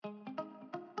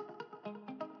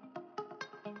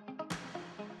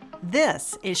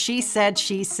This is She Said,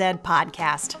 She Said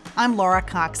podcast. I'm Laura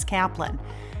Cox Kaplan.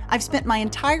 I've spent my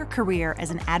entire career as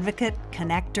an advocate,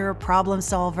 connector, problem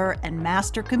solver, and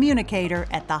master communicator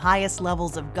at the highest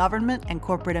levels of government and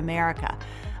corporate America.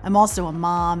 I'm also a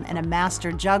mom and a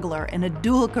master juggler in a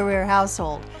dual career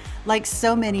household. Like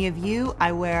so many of you,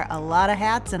 I wear a lot of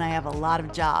hats and I have a lot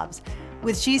of jobs.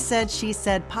 With She Said, She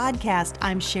Said podcast,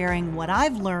 I'm sharing what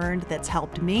I've learned that's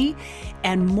helped me,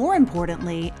 and more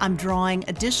importantly, I'm drawing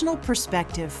additional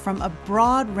perspective from a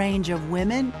broad range of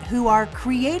women who are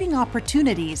creating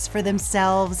opportunities for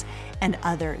themselves and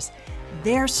others.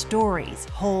 Their stories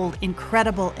hold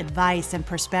incredible advice and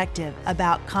perspective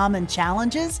about common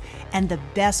challenges and the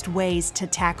best ways to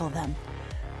tackle them.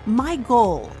 My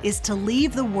goal is to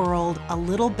leave the world a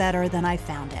little better than I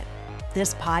found it.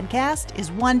 This podcast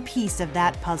is one piece of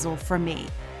that puzzle for me.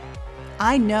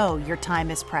 I know your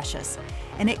time is precious,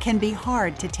 and it can be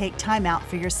hard to take time out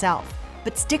for yourself.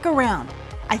 But stick around.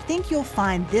 I think you'll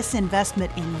find this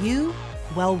investment in you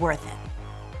well worth it.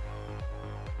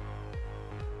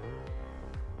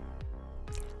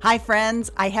 Hi,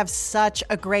 friends. I have such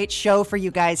a great show for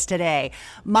you guys today.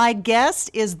 My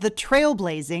guest is the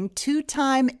trailblazing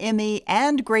two-time Emmy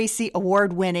and Gracie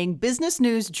Award-winning business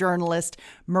news journalist,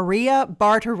 Maria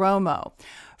Bartiromo.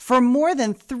 For more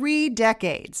than 3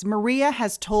 decades, Maria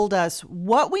has told us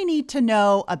what we need to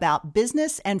know about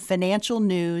business and financial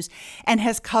news and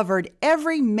has covered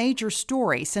every major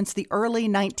story since the early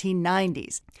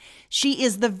 1990s. She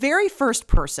is the very first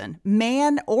person,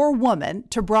 man or woman,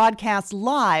 to broadcast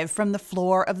live from the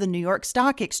floor of the New York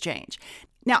Stock Exchange.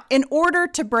 Now, in order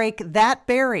to break that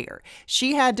barrier,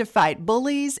 she had to fight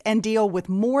bullies and deal with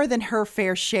more than her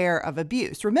fair share of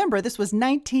abuse. Remember, this was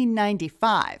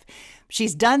 1995.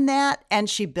 She's done that, and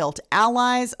she built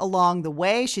allies along the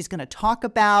way. She's going to talk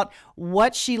about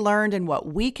what she learned and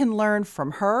what we can learn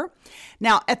from her.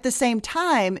 Now, at the same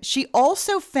time, she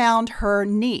also found her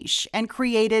niche and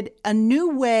created a new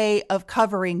way of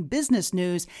covering business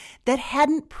news that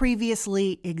hadn't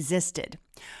previously existed.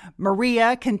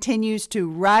 Maria continues to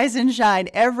rise and shine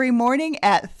every morning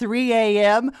at 3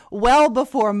 a.m., well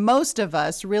before most of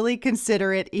us really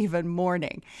consider it even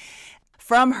morning.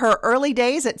 From her early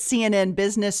days at CNN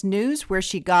Business News, where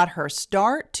she got her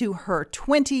start, to her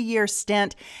 20-year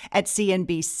stint at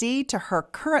CNBC, to her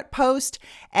current post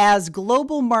as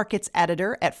global markets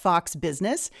editor at Fox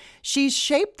Business, she's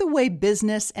shaped the way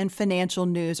business and financial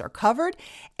news are covered,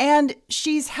 and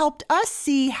she's helped us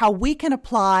see how we can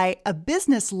apply a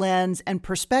business lens and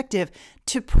perspective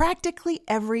to practically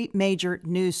every major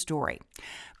news story.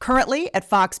 Currently at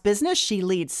Fox Business, she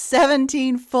leads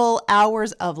 17 full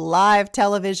hours of live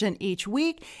television each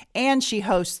week, and she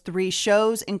hosts 3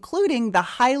 shows, including the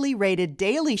highly rated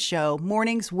daily show,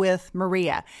 Mornings with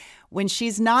Maria. When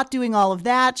she's not doing all of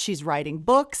that, she's writing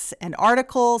books and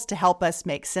articles to help us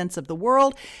make sense of the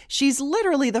world. She's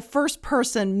literally the first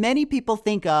person many people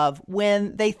think of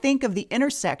when they think of the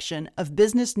intersection of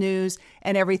business news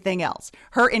and everything else.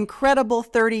 Her incredible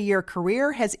 30-year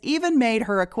career has even made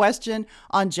her a question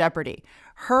on Jeopardy!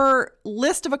 Her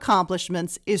list of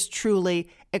accomplishments is truly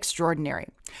extraordinary.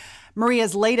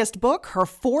 Maria's latest book, her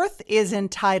 4th, is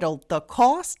entitled The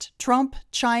Cost, Trump,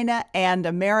 China, and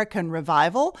American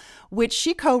Revival, which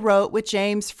she co-wrote with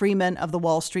James Freeman of the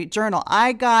Wall Street Journal.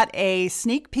 I got a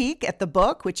sneak peek at the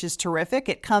book, which is terrific.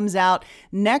 It comes out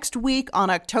next week on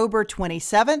October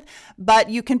 27th, but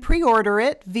you can pre-order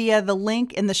it via the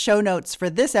link in the show notes for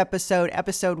this episode,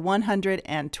 episode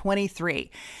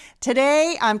 123.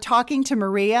 Today, I'm talking to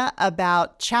Maria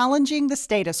about challenging the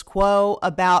status quo,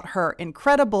 about her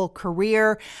incredible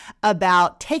career,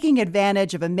 about taking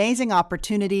advantage of amazing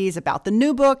opportunities, about the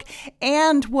new book,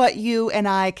 and what you and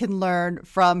I can learn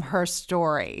from her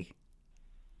story.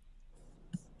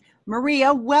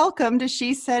 Maria, welcome to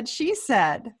She Said, She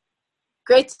Said.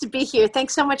 Great to be here.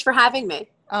 Thanks so much for having me.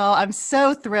 Oh, I'm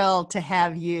so thrilled to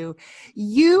have you.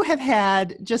 You have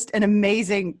had just an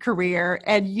amazing career,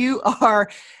 and you are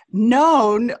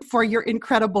known for your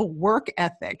incredible work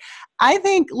ethic. I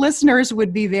think listeners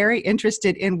would be very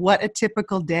interested in what a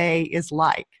typical day is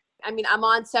like. I mean, I'm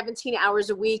on 17 hours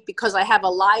a week because I have a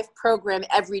live program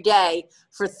every day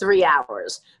for 3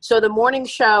 hours. So the morning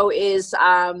show is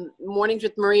Mornings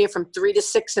with Maria from 3 to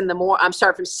 6 in the morning.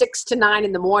 From 6 to 9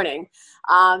 in the morning.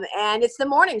 And it's the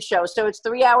morning show. So it's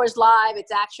 3 hours live.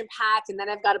 It's action packed. And then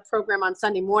I've got a program on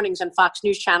Sunday mornings on Fox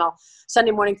News Channel,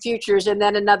 Sunday Morning Futures, and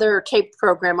then another taped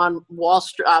program on Wall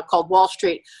Street called Wall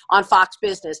Street on Fox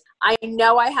Business. I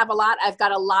know I have a lot. I've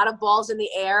got a lot of balls in the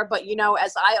air, but you know,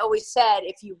 as I always said,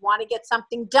 if you want to get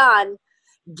something done,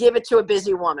 give it to a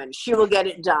busy woman. She will get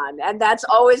it done. And that's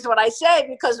always what I say,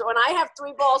 because when I have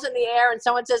 3 balls in the air and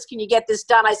someone says, can you get this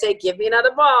done? I say, give me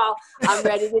another ball. I'm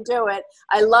ready to do it.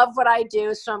 I love what I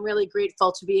do. So I'm really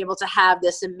grateful to be able to have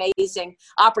this amazing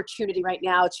opportunity right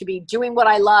now to be doing what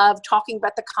I love, talking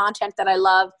about the content that I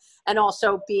love, and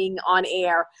also being on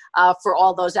air for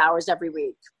all those hours every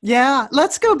week. Yeah,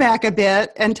 let's go back a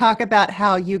bit and talk about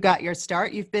how you got your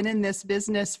start. You've been in this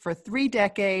business for 3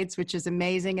 decades, which is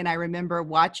amazing. And I remember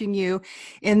watching you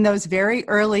in those very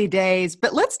early days.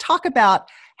 But let's talk about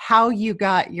how you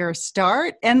got your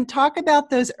start and talk about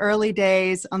those early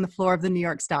days on the floor of the New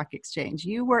York Stock Exchange.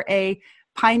 You were a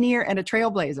pioneer and a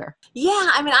trailblazer. Yeah,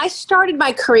 I mean, I started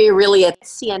my career really at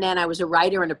CNN. I was a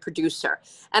writer and a producer.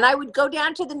 And I would go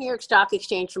down to the New York Stock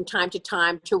Exchange from time to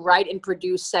time to write and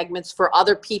produce segments for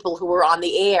other people who were on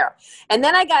the air. And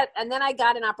then I got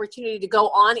an opportunity to go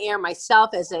on air myself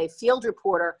as a field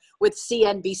reporter with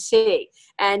CNBC.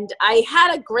 And I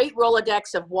had a great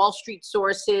Rolodex of Wall Street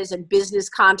sources and business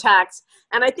contacts.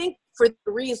 And I think for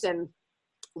the reason,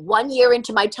 1 year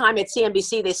into my time at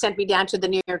CNBC, they sent me down to the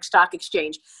New York Stock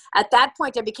Exchange. At that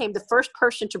point, I became the first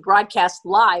person to broadcast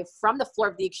live from the floor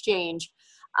of the exchange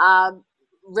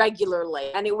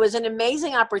regularly. And it was an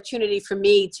amazing opportunity for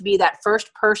me to be that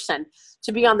first person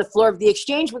to be on the floor of the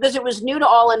exchange, because it was new to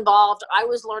all involved. I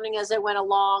was learning as I went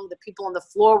along. The people on the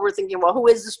floor were thinking, well, who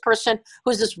is this person?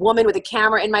 Who's this woman with a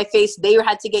camera in my face? They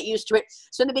had to get used to it.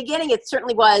 So in the beginning, it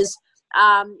certainly was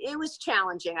it was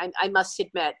challenging, I must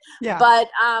admit. Yeah. But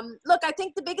look, I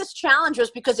think the biggest challenge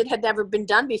was because it had never been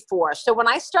done before. So when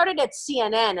I started at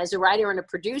CNN as a writer and a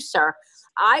producer,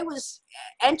 I was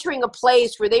entering a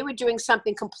place where they were doing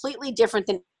something completely different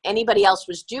than anybody else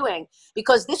was doing,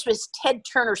 because this was Ted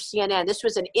Turner CNN. This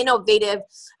was an innovative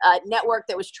network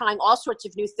that was trying all sorts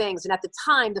of new things. And at the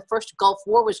time, the first Gulf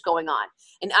War was going on.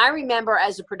 And I remember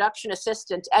as a production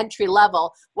assistant, entry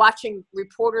level, watching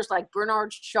reporters like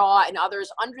Bernard Shaw and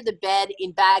others under the bed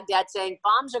in Baghdad saying,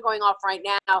 bombs are going off right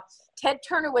now. Ted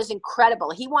Turner was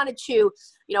incredible. He wanted to,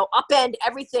 upend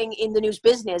everything in the news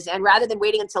business. And rather than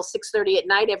waiting until 6:30 at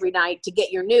night every night to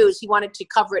get your news, he wanted to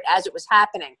cover it as it was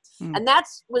happening. And that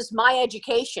was my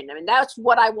education. I mean, that's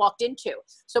what I walked into.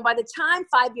 So by the time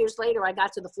 5 years later, I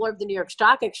got to the floor of the New York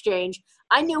Stock Exchange,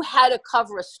 I knew how to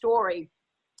cover a story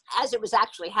as it was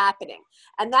actually happening.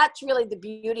 And that's really the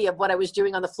beauty of what I was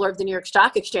doing on the floor of the New York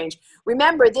Stock Exchange.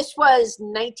 Remember, this was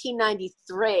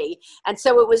 1993. And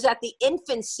so it was at the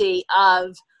infancy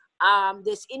of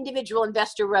this individual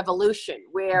investor revolution,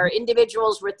 where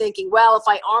individuals were thinking, well, if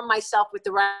I arm myself with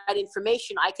the right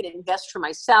information, I could invest for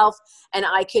myself and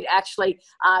I could actually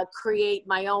create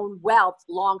my own wealth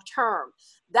long term.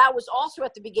 That was also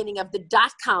at the beginning of the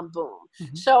dot-com boom.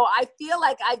 So I feel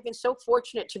like I've been so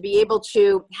fortunate to be able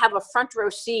to have a front row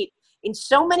seat in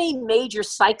so many major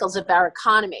cycles of our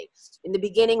economy. In the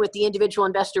beginning with the individual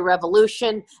investor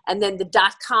revolution, and then the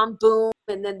dot-com boom,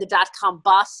 and then the dot-com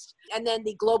bust, and then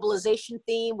the globalization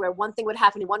theme, where one thing would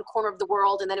happen in one corner of the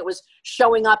world, and then it was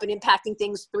showing up and impacting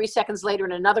things 3 seconds later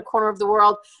in another corner of the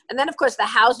world. And then, of course, the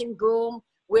housing boom,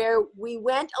 where we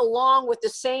went along with the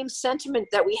same sentiment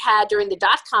that we had during the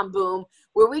dot-com boom,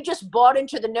 where we just bought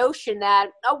into the notion that,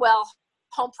 oh, well,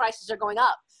 home prices are going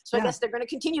up, so I guess they're going to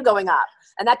continue going up.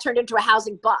 And that turned into a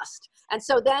housing bust. And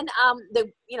so then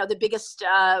the biggest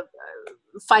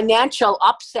financial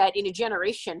upset in a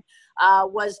generation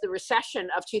was the recession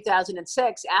of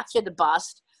 2006 after the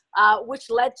bust, which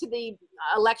led to the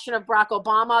election of Barack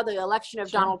Obama, the election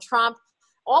of Donald Trump.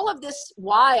 All of this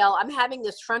while I'm having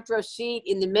this front row seat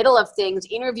in the middle of things,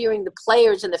 interviewing the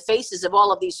players and the faces of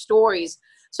all of these stories.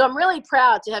 So I'm really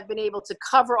proud to have been able to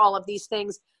cover all of these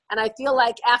things. And I feel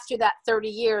like after that 30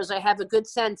 years, I have a good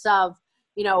sense of,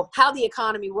 how the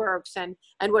economy works and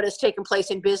what has taken place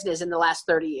in business in the last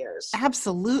 30 years.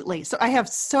 Absolutely. So I have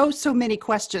so many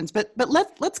questions, but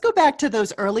let's go back to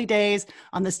those early days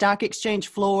on the stock exchange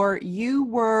floor. You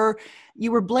were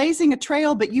blazing a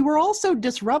trail, but you were also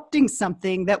disrupting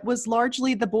something that was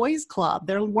largely the boys' club.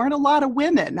 There weren't a lot of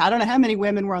women. I don't know how many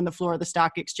women were on the floor of the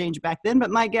stock exchange back then,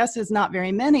 but my guess is not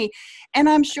very many. And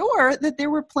I'm sure that there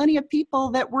were plenty of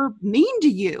people that were mean to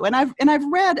you. And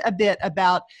I've read a bit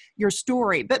about your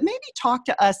story, but maybe talk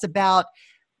to us about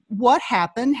what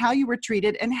happened, how you were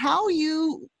treated, and how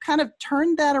you kind of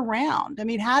turned that around. I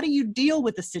mean, how do you deal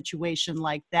with a situation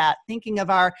like that? Thinking of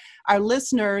our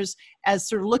listeners as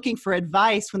sort of looking for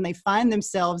advice when they find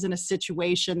themselves in a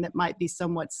situation that might be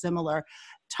somewhat similar.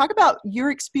 Talk about your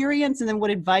experience and then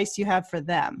what advice you have for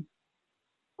them.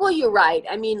 Well, you're right.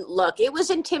 I mean, look, it was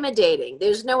intimidating.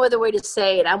 There's no other way to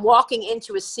say it. I'm walking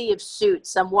into a sea of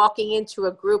suits. I'm walking into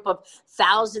a group of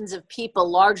thousands of people,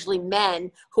 largely men,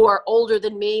 who are older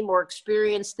than me, more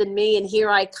experienced than me. And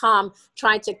here I come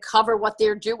trying to cover what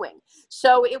they're doing.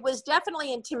 So it was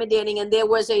definitely intimidating. And there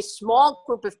was a small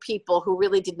group of people who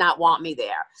really did not want me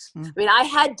there. I mean, I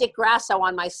had Dick Grasso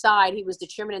on my side. He was the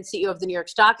chairman and CEO of the New York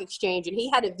Stock Exchange, and he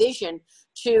had a vision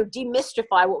to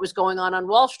demystify what was going on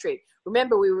Wall Street.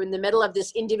 Remember, we were in the middle of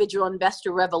this individual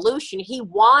investor revolution. He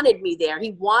wanted me there.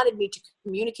 He wanted me to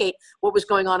communicate what was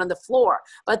going on the floor.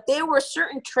 But there were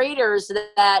certain traders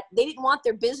that they didn't want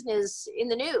their business in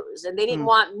the news, and they didn't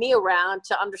want me around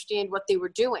to understand what they were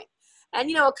doing. And,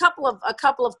 you know, a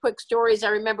couple of quick stories. I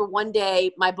remember one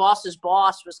day my boss's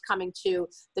boss was coming to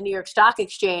the New York Stock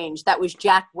Exchange. That was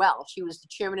Jack Welch. He was the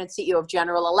chairman and CEO of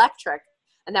General Electric,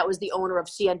 and that was the owner of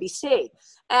CNBC.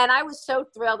 And I was so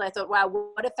thrilled. I thought, wow,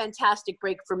 what a fantastic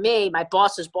break for me. My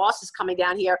boss's boss is coming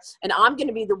down here, and I'm going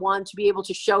to be the one to be able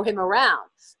to show him around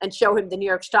and show him the New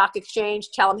York Stock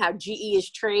Exchange, tell him how GE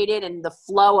is traded and the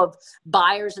flow of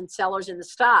buyers and sellers in the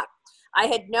stock. I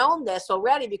had known this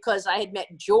already because I had met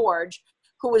George,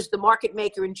 who was the market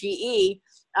maker in GE,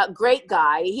 a great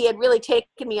guy. He had really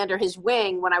taken me under his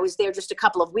wing when I was there just a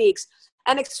couple of weeks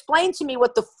and explained to me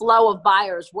what the flow of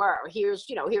buyers were. Here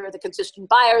are the consistent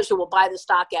buyers who will buy the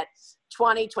stock at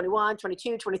 20, 21,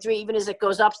 22, 23, even as it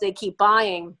goes up, they keep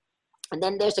buying. And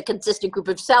then there's a consistent group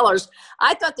of sellers.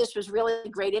 I thought this was really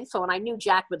great info, and I knew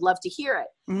Jack would love to hear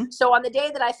it. So on the day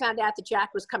that I found out that Jack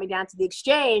was coming down to the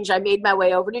exchange, I made my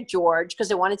way over to George because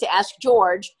I wanted to ask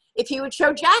George if he would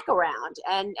show Jack around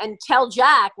and tell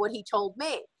Jack what he told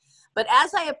me. But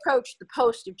as I approached the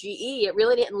post of GE, it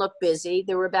really didn't look busy.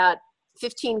 There were about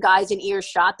 15 guys in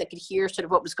earshot that could hear sort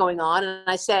of what was going on. And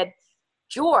I said,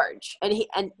 George,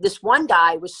 and this one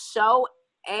guy was so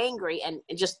angry and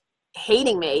just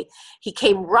hating me. He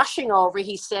came rushing over.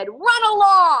 He said, run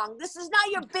along. This is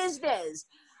not your business.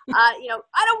 I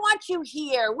don't want you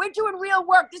here. We're doing real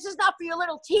work. This is not for your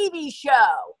little TV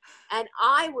show. And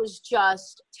I was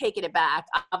just taken aback.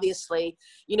 Obviously,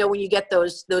 you know, when you get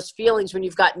those feelings, when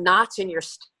you've got knots in your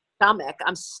stomach,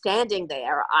 I'm standing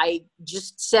there. I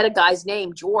just said a guy's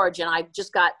name, George, and I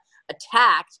just got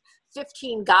attacked.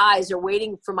 15 guys are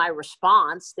waiting for my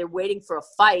response. They're waiting for a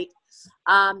fight.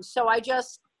 So I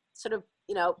just sort of,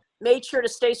 made sure to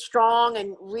stay strong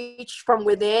and reach from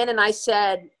within. And I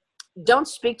said, don't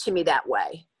speak to me that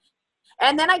way.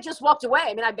 And then I just walked away.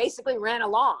 I mean, I basically ran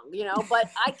along, but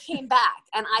I came back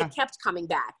and I kept coming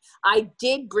back. I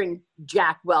did bring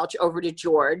Jack Welch over to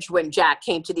George when Jack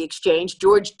came to the exchange.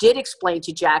 George did explain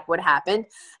to Jack what happened.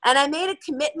 And I made a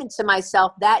commitment to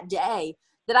myself that day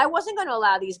that I wasn't going to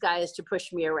allow these guys to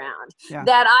push me around,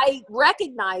 that I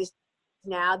recognized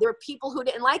now there were people who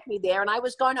didn't like me there, and I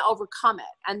was going to overcome it.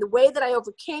 And the way that I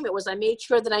overcame it was I made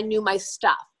sure that I knew my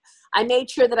stuff. I made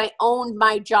sure that I owned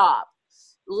my job.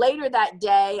 Later that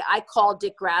day, I called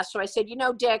Dick Grasso. I said,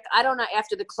 Dick, I don't know,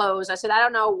 after the close, I said, I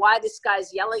don't know why this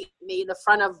guy's yelling at me in the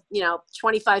front of,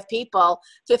 25 people,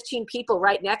 15 people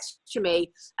right next to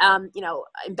me,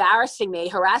 embarrassing me,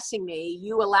 harassing me.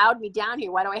 You allowed me down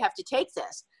here. Why do I have to take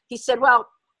this? He said, well,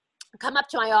 come up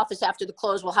to my office after the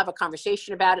close. We'll have a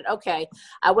conversation about it. Okay.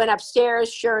 I went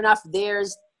upstairs. Sure enough,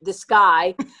 there's this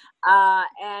guy.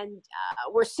 And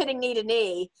we're sitting knee to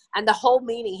knee. And the whole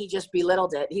meeting, he just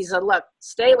belittled it. He said, look,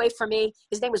 stay away from me.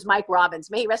 His name was Mike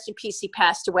Robbins. May he rest in peace. He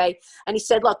passed away. And he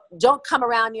said, look, don't come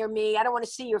around near me. I don't want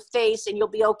to see your face, and you'll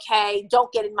be okay.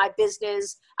 Don't get in my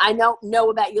business. I don't know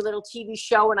about your little TV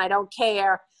show, and I don't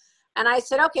care. And I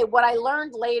said, okay, what I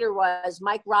learned later was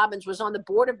Mike Robbins was on the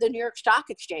board of the New York Stock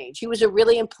Exchange. He was a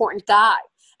really important guy,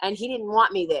 and he didn't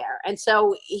want me there. And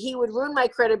so he would ruin my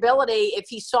credibility if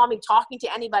he saw me talking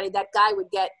to anybody. That guy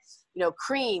would get,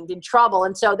 creamed, in trouble.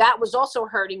 And so that was also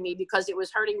hurting me because it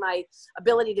was hurting my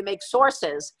ability to make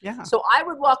sources. Yeah. So I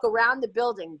would walk around the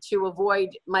building to avoid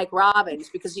Mike Robbins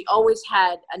because he always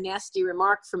had a nasty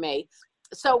remark for me.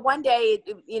 So one day,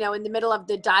 in the middle of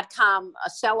the .com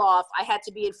sell-off, I had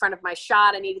to be in front of my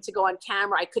shot. I needed to go on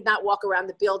camera. I could not walk around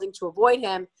the building to avoid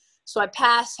him. So I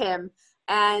pass him,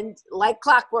 and like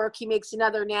clockwork, he makes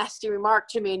another nasty remark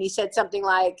to me. And he said something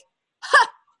like,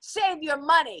 save your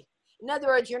money. In other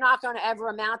words, you're not going to ever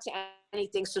amount to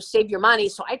anything, so save your money.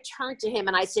 So I turned to him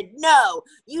and I said, no,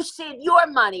 you save your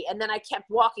money. And then I kept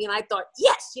walking, and I thought,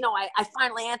 yes, I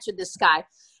finally answered this guy.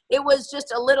 It was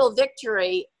just a little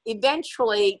victory.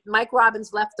 Eventually, Mike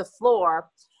Robbins left the floor.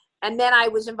 And then I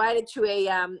was invited to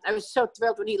I was so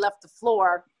thrilled when he left the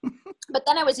floor. But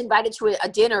then I was invited to a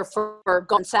dinner for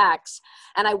Goldman Sachs,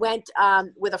 and I went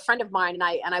with a friend of mine,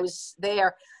 and I was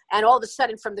there. And all of a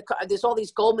sudden, there's all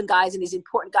these Goldman guys and these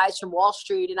important guys from Wall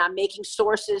Street, and I'm making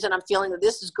sources, and I'm feeling that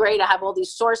this is great. I have all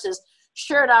these sources.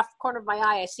 Sure enough, corner of my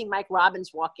eye, I see Mike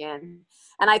Robbins walk in,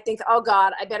 and I think, oh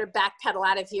God, I better backpedal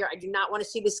out of here. I do not want to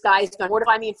see this guy. He's going to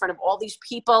mortify me in front of all these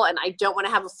people, and I don't want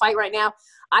to have a fight right now.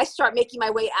 I start making my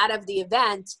way out of the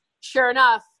event. Sure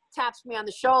enough, taps me on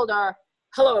the shoulder.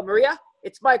 Hello, Maria.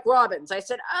 It's Mike Robbins. I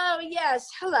said, oh, yes,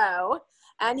 hello.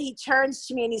 And he turns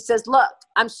to me and he says, look,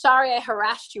 I'm sorry I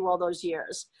harassed you all those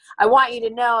years. I want you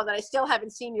to know that I still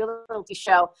haven't seen your loyalty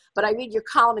show, but I read your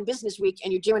column in Business Week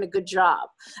and you're doing a good job.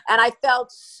 And I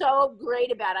felt so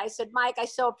great about it. I said, Mike, I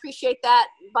so appreciate that.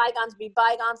 Bygones be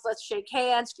bygones. Let's shake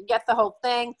hands, forget the whole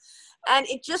thing. And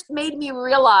it just made me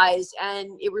realize,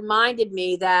 and it reminded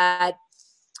me that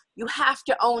you have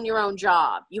to own your own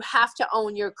job. You have to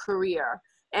own your career.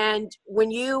 And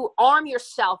when you arm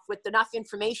yourself with enough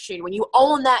information, when you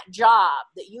own that job,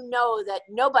 that you know that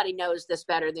nobody knows this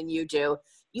better than you do,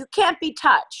 you can't be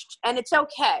touched, and it's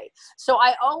okay. So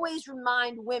I always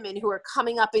remind women who are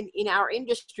coming up in our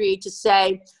industry to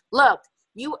say, look,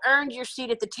 you earned your seat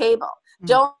at the table.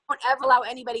 Don't ever allow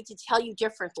anybody to tell you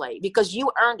differently, because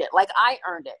you earned it like I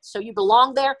earned it. So you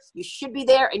belong there, you should be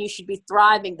there, and you should be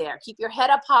thriving there. Keep your head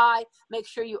up high, make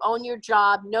sure you own your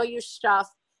job, know your stuff,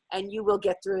 and you will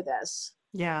get through this.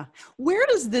 Yeah. Where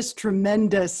does this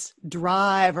tremendous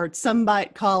drive, or some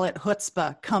might call it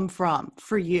chutzpah, come from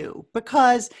for you?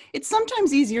 Because it's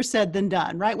sometimes easier said than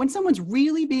done, right? When someone's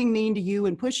really being mean to you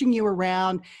and pushing you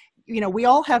around, we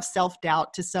all have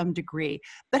self-doubt to some degree,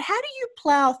 but how do you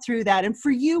plow through that? And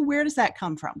for you, where does that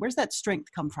come from? Where's that strength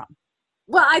come from?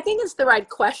 Well, I think it's the right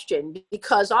question,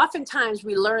 because oftentimes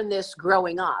we learn this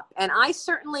growing up. And I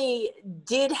certainly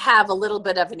did have a little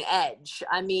bit of an edge.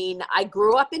 I mean, I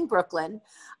grew up in Brooklyn.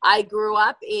 I grew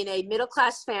up in a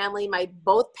middle-class family. My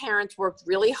both parents worked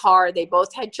really hard. They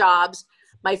both had jobs.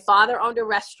 My father owned a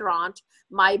restaurant.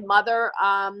 My mother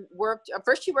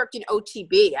first she worked in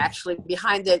OTB, actually,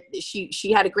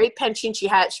 she had a great pension. She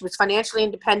was financially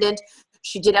independent.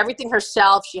 She did everything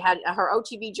herself. She had her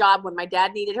OTB job when my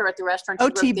dad needed her at the restaurant.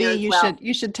 OTB,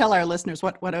 you should tell our listeners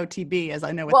what OTB is.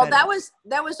 I know what that is.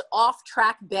 That was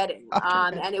off-track betting,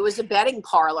 and it was a betting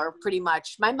parlor pretty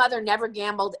much. My mother never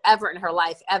gambled ever in her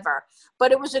life, ever,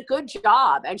 but it was a good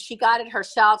job, and she got it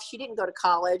herself. She didn't go to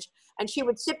college, and she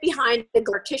would sit behind the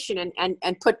partition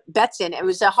and put bets in. It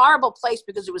was a horrible place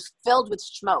because it was filled with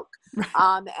smoke.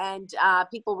 And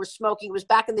people were smoking. It was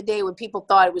back in the day when people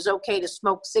thought it was okay to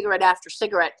smoke cigarette after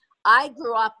cigarette. I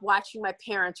grew up watching my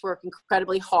parents work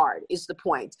incredibly hard, is the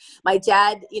point. My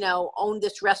dad, owned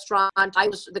this restaurant. I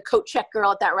was the coat check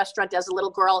girl at that restaurant as a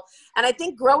little girl. And I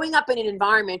think growing up in an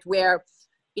environment where,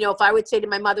 if I would say to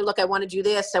my mother, look, I want to do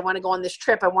this, I want to go on this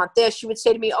trip, I want this, she would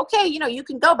say to me, okay, you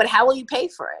can go, but how will you pay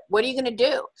for it? What are you going to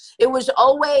do? It was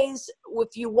always,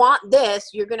 if you want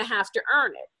this, you're going to have to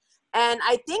earn it. And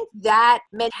I think that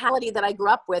mentality that I grew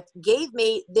up with gave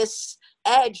me this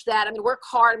edge that I'm going to work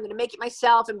hard, I'm going to make it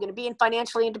myself, I'm going to be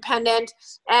financially independent,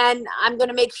 and I'm going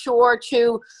to make sure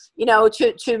to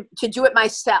do it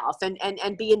myself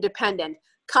and be independent.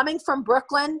 Coming from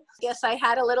Brooklyn, yes, I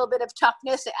had a little bit of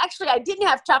toughness. Actually, I didn't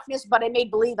have toughness, but I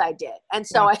made believe I did. And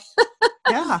so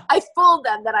I fooled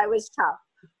them that I was tough.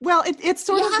 Well, it's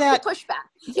sort of that. You have to push back.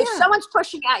 Yeah. If someone's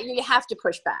pushing at you, you have to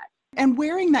push back. And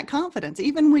wearing that confidence,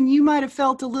 even when you might have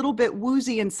felt a little bit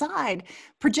woozy inside,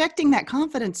 projecting that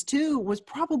confidence too was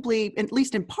probably, at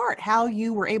least in part, how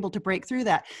you were able to break through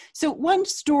that. So one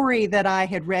story that I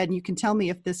had read, and you can tell me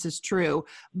if this is true,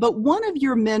 but one of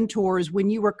your mentors, when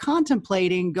you were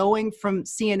contemplating going from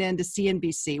CNN to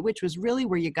CNBC, which was really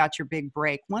where you got your big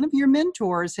break, one of your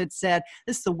mentors had said,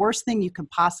 this is the worst thing you can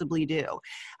possibly do.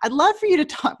 I'd love for you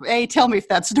to A, tell me if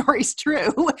that story's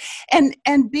true,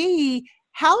 and B,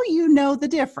 how you know the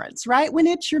difference, right? When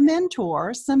it's your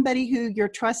mentor, somebody who you're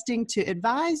trusting to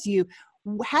advise you,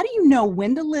 how do you know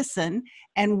when to listen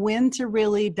and when to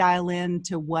really dial in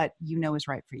to what you know is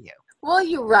right for you? Well,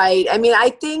 you're right. I mean, I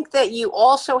think that you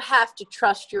also have to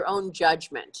trust your own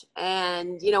judgment.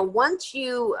 And, once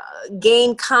you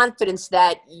gain confidence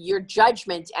that your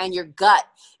judgment and your gut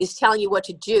is telling you what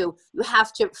to do, you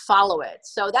have to follow it.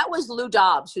 So that was Lou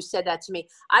Dobbs who said that to me.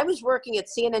 I was working at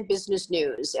CNN Business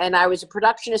News, and I was a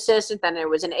production assistant, then I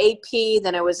was an AP,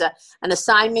 then I was an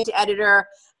assignment editor.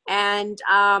 And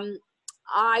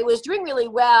I was doing really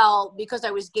well because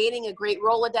I was gaining a great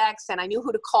Rolodex and I knew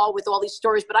who to call with all these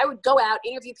stories. But I would go out,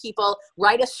 interview people,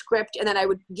 write a script, and then I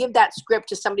would give that script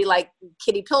to somebody like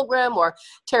Kitty Pilgrim or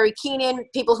Terry Keenan,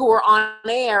 people who were on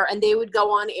air, and they would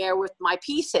go on air with my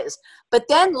pieces. But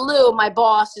then Lou, my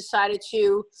boss, decided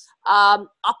to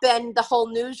upend the whole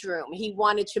newsroom. He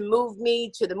wanted to move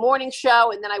me to the morning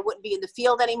show, and then I wouldn't be in the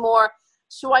field anymore.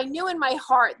 So I knew in my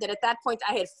heart that at that point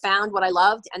I had found what I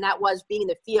loved, and that was being in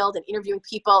the field and interviewing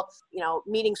people,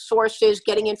 meeting sources,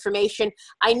 getting information.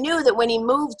 I knew that when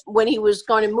he was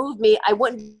going to move me, I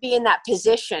wouldn't be in that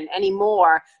position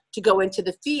anymore to go into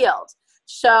the field.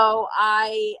 So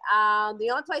the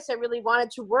only place I really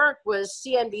wanted to work was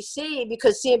CNBC,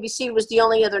 because CNBC was the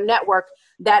only other network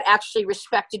that actually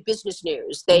respected business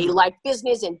news. They liked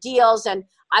business and deals, and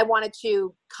I wanted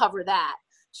to cover that.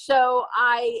 So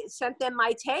I sent them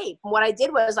my tape. What I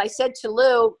did was I said to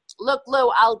Lou, look,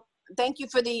 Lou, I'll thank you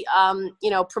for the,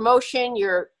 promotion.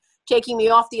 You're taking me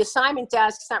off the assignment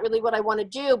desk. It's not really what I want to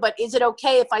do, but is it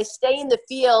okay if I stay in the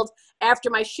field after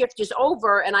my shift is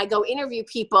over and I go interview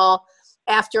people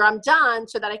after I'm done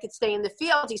so that I could stay in the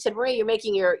field? He said, Marie, you're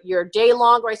making your day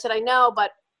longer. I said, I know,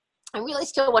 but I really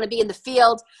still want to be in the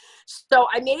field. So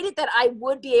I made it that I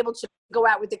would be able to go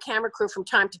out with the camera crew from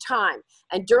time to time.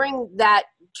 And during that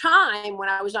time, when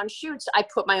I was on shoots, I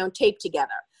put my own tape together.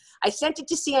 I sent it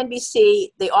to CNBC.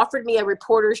 They offered me a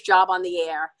reporter's job on the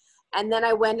air. And then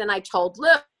I went and I told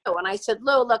Lou, and I said,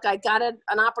 Lou, look, I got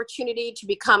an opportunity to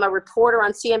become a reporter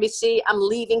on CNBC. I'm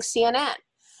leaving CNN.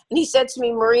 And he said to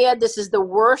me, Maria, this is the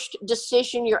worst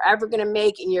decision you're ever going to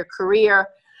make in your career.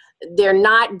 They're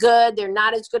not good. They're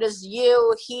not as good as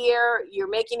you here. You're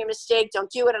making a mistake. Don't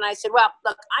do it. And I said, well,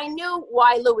 look, I knew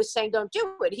why Lou was saying don't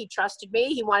do it. He trusted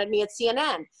me. He wanted me at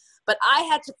CNN. But I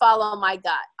had to follow my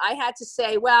gut. I had to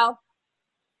say, well,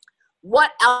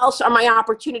 what else are my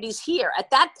opportunities here? At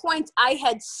that point, I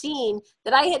had seen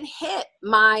that I had hit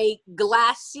my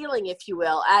glass ceiling, if you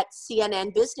will, at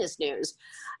CNN Business News.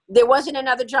 There wasn't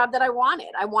another job that I wanted.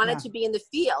 I wanted to be in the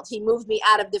field. He moved me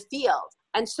out of the field.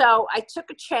 And so I took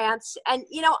a chance. And,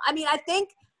 I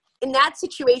think in that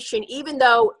situation, even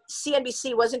though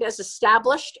CNBC wasn't as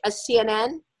established as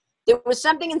CNN, there was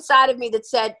something inside of me that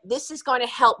said, this is going to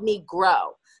help me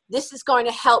grow. This is going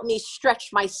to help me stretch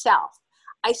myself.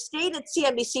 I stayed at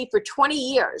CNBC for 20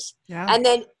 years. Yeah. And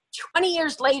then 20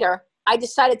 years later, I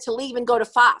decided to leave and go to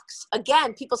Fox.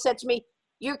 Again, people said to me,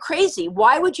 you're crazy.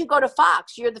 Why would you go to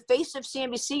Fox? You're the face of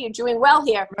CNBC. You're doing well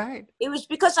here. Right. It was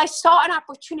because I saw an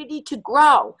opportunity to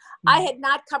grow. I had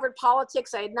not covered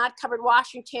politics. I had not covered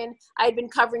Washington. I had been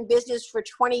covering business for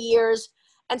 20 years.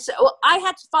 And so I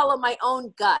had to follow my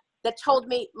own gut that told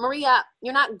me, Maria,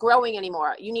 you're not growing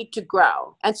anymore. You need to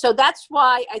grow. And so that's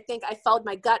why I think I followed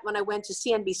my gut when I went to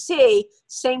CNBC.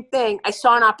 Same thing. I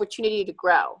saw an opportunity to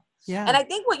grow. Yeah. And I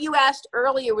think what you asked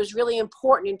earlier was really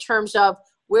important in terms of,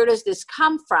 where does this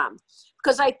come from?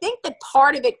 Because I think that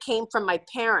part of it came from my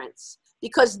parents,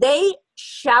 because they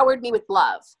showered me with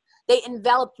love. They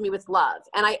enveloped me with love.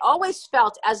 And I always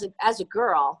felt as a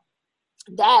girl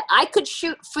that I could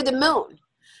shoot for the moon,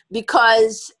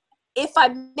 because if I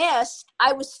missed,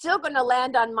 I was still going to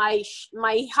land on my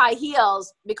high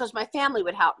heels because my family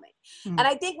would help me. Mm. And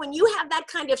I think when you have that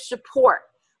kind of support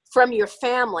from your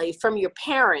family, from your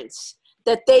parents,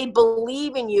 that they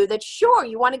believe in you, that sure,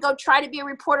 you want to go try to be a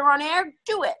reporter on air,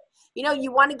 do it.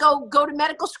 You want to go to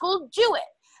medical school, do it.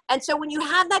 And so when you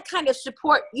have that kind of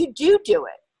support, you do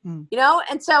it,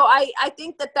 And so I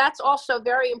think that that's also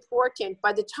very important.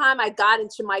 By the time I got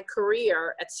into my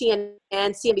career at CNN,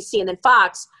 CNBC, and then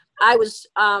Fox, I was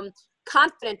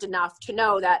confident enough to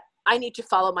know that I need to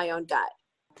follow my own gut.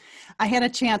 I had a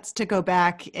chance to go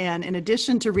back, and in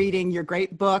addition to reading your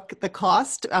great book, The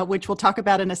Cost, which we'll talk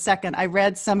about in a second, I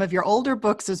read some of your older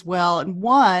books as well. And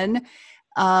one,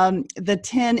 The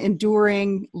 10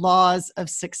 Enduring Laws of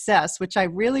Success, which I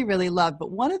really, really loved.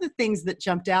 But one of the things that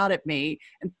jumped out at me,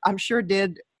 and I'm sure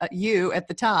did you at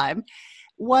the time,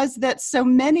 was that so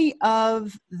many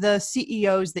of the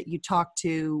CEOs that you talked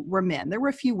to were men. There were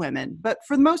a few women, but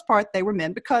for the most part, they were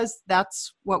men because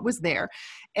that's what was there.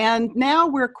 And now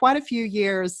we're quite a few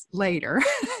years later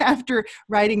after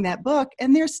writing that book,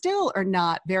 and there still are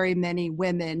not very many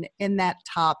women in that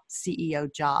top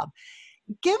CEO job.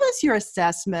 Give us your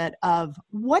assessment of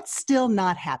what's still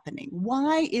not happening.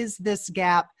 Why is this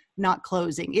gap not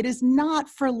closing? It is not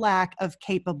for lack of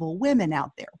capable women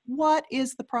out there. What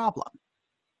is the problem?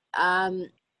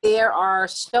 There are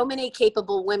so many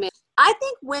capable women. I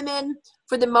think women,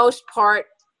 for the most part,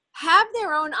 have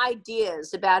their own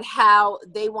ideas about how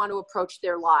they want to approach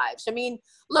their lives. I mean,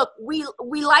 look, we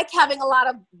like having a lot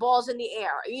of balls in the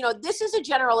air. You know, this is a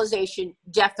generalization,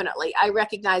 definitely. I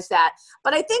recognize that.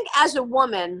 But I think as a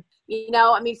woman, you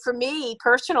know, I mean, for me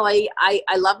personally, I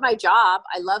love my job.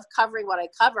 I love covering what I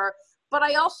cover, but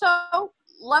I also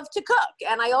love to cook,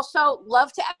 and I also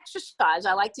love to exercise.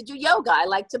 I like to do yoga. I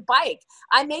like to bike.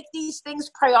 I make these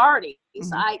things priorities.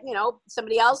 Mm-hmm. You know,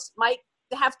 somebody else might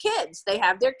have kids. They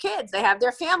have their kids. They have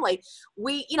their family.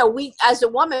 We as a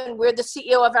woman, we're the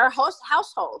CEO of our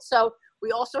household. So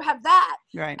we also have that.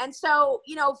 Right. And so,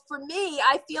 you know, for me,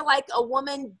 I feel like a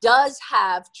woman does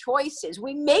have choices.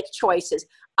 We make choices.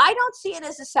 I don't see it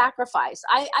as a sacrifice.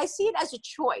 I see it as a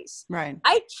choice. Right.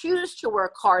 I choose to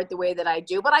work hard the way that I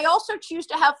do, but I also choose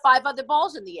to have 5 other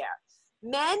balls in the air.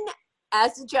 Men,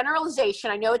 as a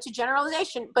generalization, I know it's a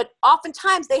generalization, but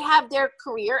oftentimes they have their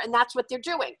career and that's what they're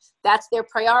doing. That's their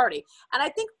priority. And I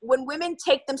think when women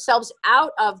take themselves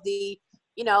out of the,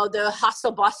 you know, the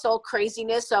hustle bustle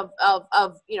craziness of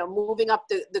you know, moving up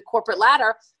the corporate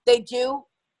ladder, they do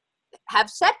have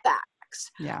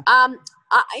setbacks. Yeah.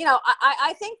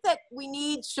 I think that we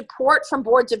need support from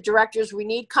boards of directors. We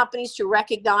need companies to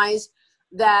recognize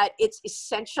that it's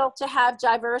essential to have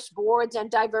diverse boards and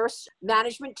diverse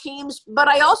management teams. But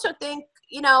I also think,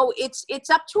 you know, it's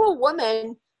up to a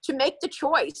woman to make the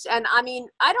choice. And I mean,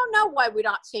 I don't know why we're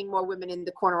not seeing more women in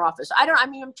the corner office.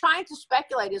 I'm trying to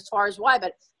speculate as far as why,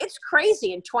 but it's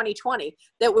crazy in 2020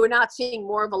 that we're not seeing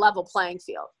more of a level playing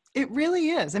field. It really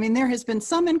is. I mean, there has been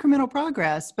some incremental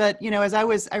progress, but, you know,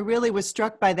 I really was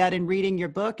struck by that in reading your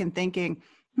book and thinking,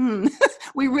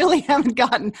 we really haven't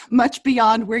gotten much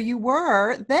beyond where you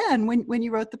were then when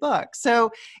you wrote the book. So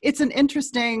it's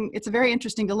a very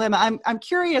interesting dilemma. I'm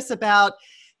curious about,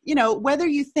 you know, whether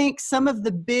you think some of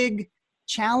the big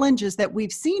challenges that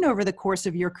we've seen over the course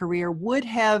of your career would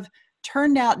have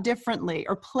turned out differently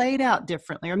or played out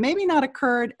differently, or maybe not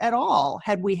occurred at all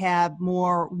had we had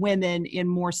more women in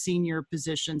more senior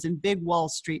positions in big Wall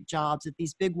Street jobs at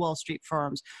these big Wall Street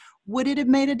firms. Would it have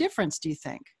made a difference, do you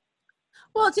think?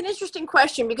 Well, it's an interesting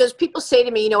question because people say to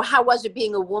me, you know, how was it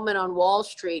being a woman on Wall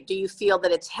Street? Do you feel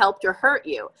that it's helped or hurt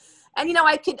you? And, you know,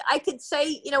 I could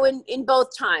say, you know, in both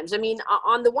times. I mean,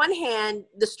 on the one hand,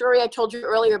 the story I told you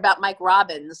earlier about Mike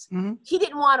Robbins, Mm-hmm. he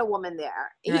didn't want a woman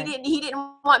there. Right. He didn't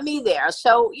want me there.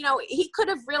 So, you know, he could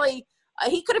have really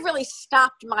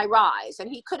stopped my rise, and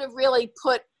he could have really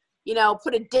put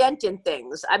a dent in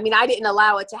things. I mean, I didn't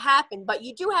allow it to happen, but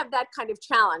you do have that kind of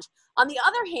challenge. On the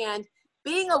other hand,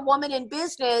 being a woman in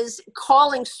business,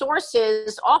 calling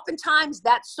sources, oftentimes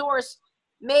that source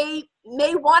may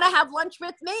want to have lunch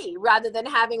with me rather than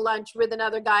having lunch with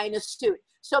another guy in a suit.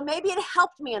 So maybe it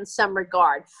helped me in some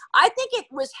regard. I think it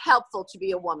was helpful to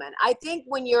be a woman. I think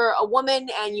when you're a woman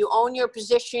and you own your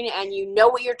position and you know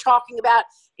what you're talking about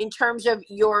in terms of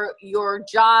your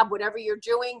job, whatever you're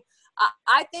doing,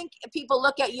 I think people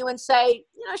look at you and say,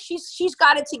 you know, she's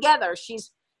got it together.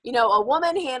 She's, you know, a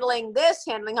woman handling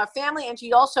her family, and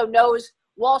she also knows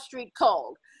Wall Street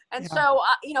cold. And so,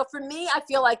 you know, for me, I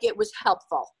feel like it was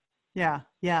helpful. Yeah,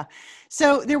 yeah.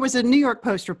 So there was a New York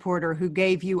Post reporter who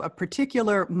gave you a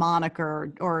particular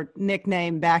moniker or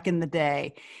nickname back in the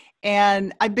day.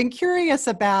 And I've been curious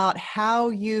about how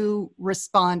you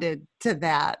responded to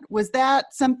that. Was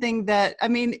that something that, I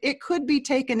mean, it could be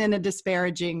taken in a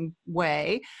disparaging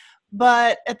way,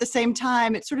 but at the same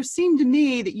time, it sort of seemed to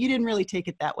me that you didn't really take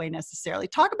it that way necessarily.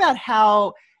 Talk about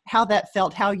how that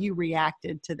felt, how you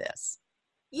reacted to this.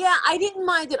 Yeah, I didn't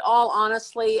mind at all,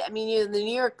 honestly. I mean, you know, the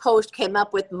New York Post came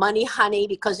up with Money Honey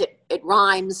because it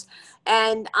rhymes.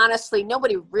 And honestly,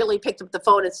 nobody really picked up the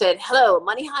phone and said, hello,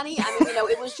 Money Honey. I mean, you know,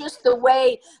 it was just the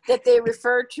way that they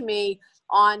referred to me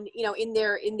on, you know, in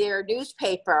their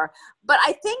newspaper. But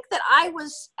I think that I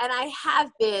was, and I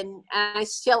have been, and I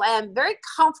still am, very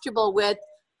comfortable with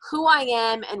who I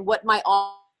am and what my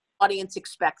audience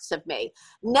expects of me.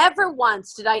 Never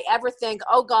once did I ever think,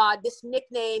 oh God, this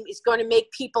nickname is going to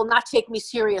make people not take me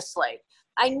seriously.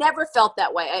 I never felt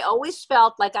that way. I always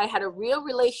felt like I had a real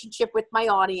relationship with my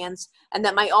audience and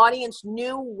that my audience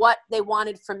knew what they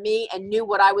wanted from me and knew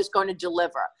what I was going to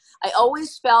deliver. I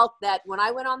always felt that when I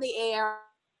went on the air,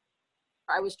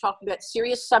 I was talking about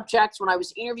serious subjects. When I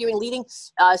was interviewing leading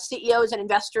CEOs and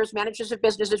investors, managers of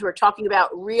businesses who were talking about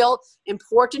real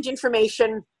important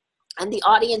information, and the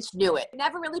audience knew it. It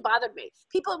never really bothered me.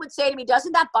 People would say to me,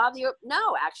 doesn't that bother you?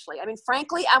 No, actually. I mean,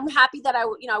 frankly, I'm happy that I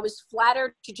was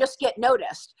flattered to just get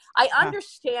noticed. I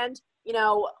understand, you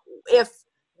know, if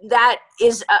that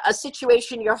is a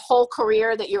situation your whole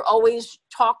career that you're always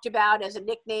talked about as a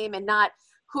nickname and not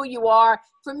who you are.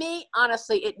 For me,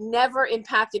 honestly, it never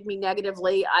impacted me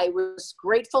negatively. I was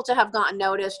grateful to have gotten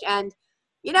noticed. And,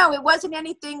 you know, it wasn't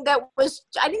anything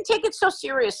I didn't take it so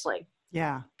seriously.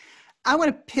 Yeah. I want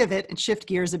to pivot and shift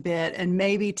gears a bit and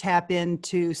maybe tap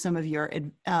into some of your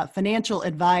financial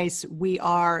advice. We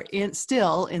are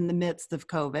still in the midst of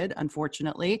COVID,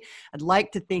 unfortunately. I'd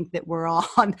like to think that we're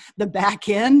on the back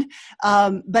end,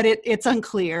 but it's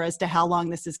unclear as to how long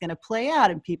this is going to play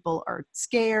out, and people are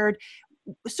scared.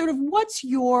 Sort of what's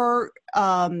your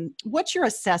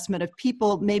assessment of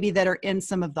people maybe that are in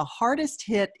some of the hardest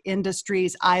hit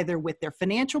industries, either with their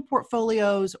financial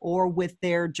portfolios or with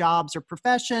their jobs or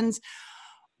professions?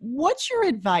 What's your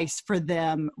advice for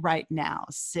them right now?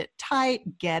 Sit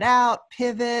tight, get out,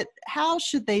 pivot. How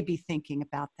should they be thinking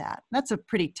about that? That's a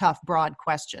pretty tough, broad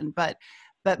question, but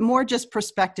more just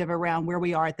perspective around where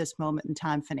we are at this moment in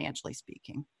time, financially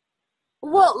speaking.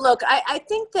 Well, look, I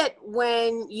think that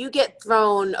when you get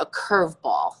thrown a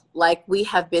curveball, like we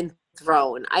have been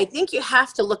thrown, I think you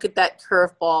have to look at that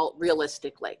curveball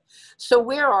realistically. So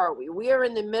where are we? We are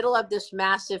in the middle of this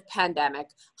massive pandemic,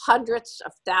 hundreds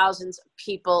of thousands of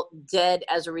people dead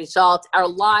as a result. Our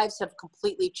lives have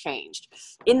completely changed.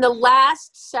 In the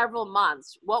last several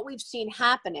months, what we've seen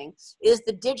happening is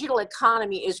the digital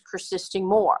economy is persisting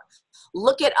more.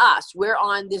 Look at us. We're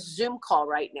on this Zoom call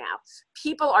right now.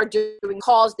 People are doing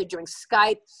calls. They're doing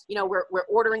Skype. You know, we're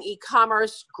ordering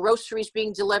e-commerce, groceries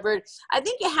being delivered. I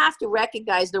think you have to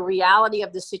recognize the reality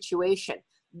of the situation.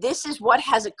 This is what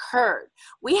has occurred.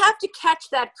 We have to catch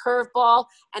that curveball,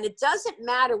 and it doesn't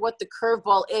matter what the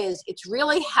curveball is. It's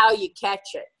really how you catch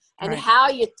it and how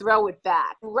you throw it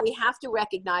back. We have to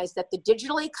recognize that the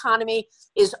digital economy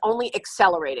is only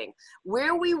accelerating.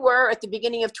 Where we were at the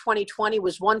beginning of 2020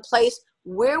 was one place.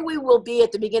 Where we will be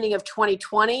at the beginning of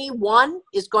 2021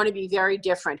 is going to be very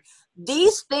different.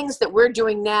 These things that we're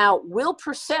doing now will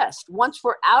persist once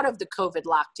we're out of the COVID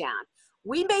lockdown.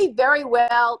 We may very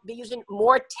well be using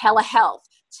more telehealth,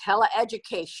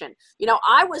 teleeducation. You know,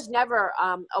 I was never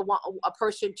a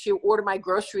person to order my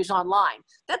groceries online.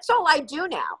 That's all I do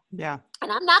now. Yeah.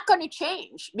 And I'm not going to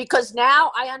change, because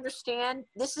now I understand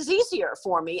this is easier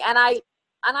for me, and I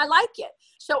like it.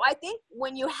 So I think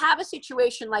when you have a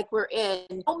situation like we're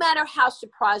in, no matter how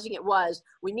surprising it was,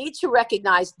 we need to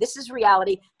recognize this is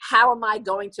reality. How am I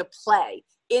going to play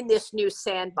in this new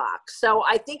sandbox? So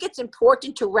I think it's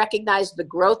important to recognize the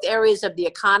growth areas of the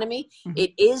economy. Mm-hmm.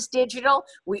 It is digital.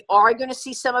 We are going to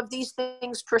see some of these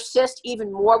things persist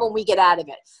even more when we get out of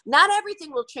it. Not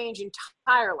everything will change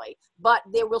entirely, but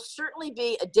there will certainly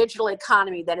be a digital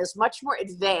economy that is much more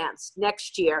advanced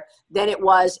next year than it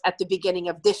was at the beginning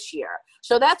of this year.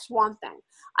 So that's one thing.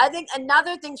 I think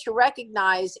another thing to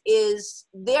recognize is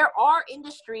there are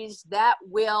industries that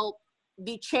will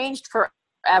be changed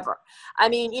forever. I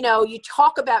mean, you know, you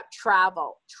talk about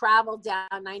travel down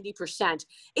 90%.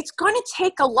 It's going to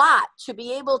take a lot to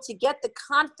be able to get the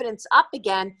confidence up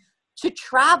again to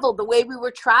travel the way we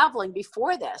were traveling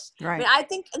before this. Right. I mean, I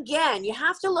think, again, you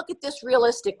have to look at this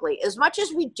realistically. As much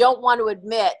as we don't want to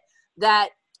admit that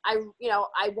I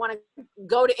want to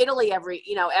go to Italy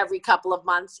every couple of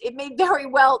months, it may very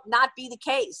well not be the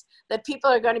case that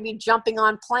people are going to be jumping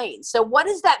on planes. So what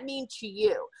does that mean to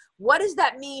you? What does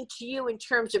that mean to you in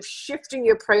terms of shifting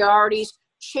your priorities,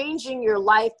 changing your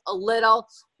life a little?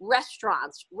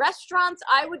 Restaurants,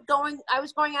 I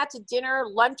was going out to dinner,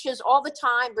 lunches all the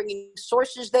time, bringing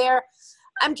sources there.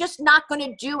 I'm just not going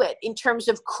to do it in terms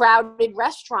of crowded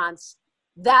restaurants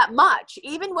that much.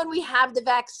 Even when we have the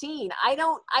vaccine, I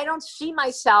don't see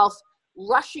myself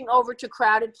rushing over to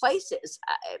crowded places.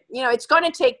 It's going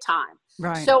to take time.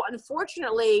 Right. So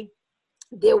unfortunately,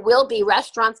 there will be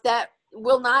restaurants that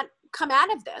will not come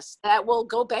out of this, that will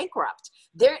go bankrupt.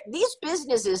 These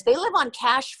businesses, they live on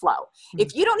cash flow. Mm-hmm.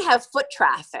 If you don't have foot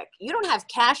traffic, you don't have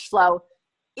cash flow,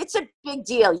 it's a big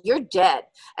deal. You're dead.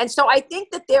 And so I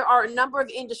think that there are a number of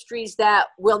industries that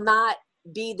will not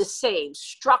be the same.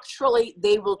 Structurally,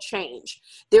 they will change.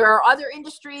 There are other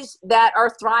industries that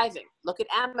are thriving. Look at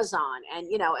Amazon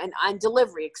and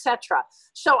delivery, etc.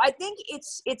 So I think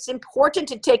it's important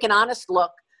to take an honest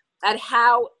look at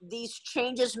how these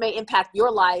changes may impact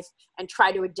your life and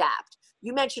try to adapt.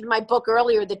 You mentioned my book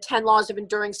earlier, The 10 Laws of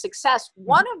Enduring Success.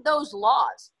 One of those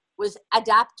laws was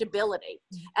adaptability.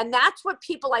 And that's what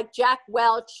people like Jack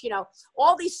Welch,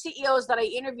 all these CEOs that I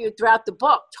interviewed throughout the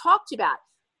book talked about.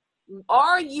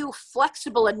 Are you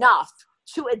flexible enough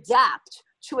to adapt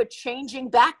to a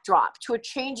changing backdrop, to a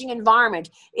changing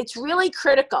environment? It's really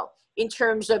critical in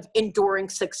terms of enduring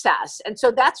success. And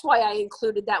so that's why I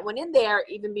included that one in there,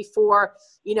 even before,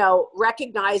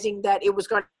 recognizing that it was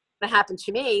going to happen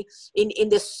to me in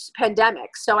this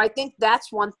pandemic. So I think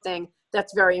that's one thing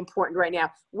that's very important right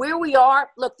now. Where we are,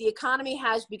 look, the economy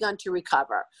has begun to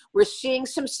recover. We're seeing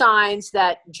some signs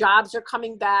that jobs are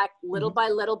coming back little by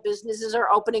little. Businesses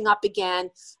are opening up again,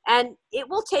 and it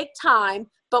will take time,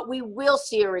 but we will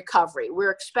see a recovery.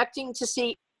 We're expecting to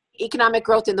see economic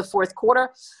growth in the fourth quarter.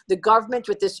 The government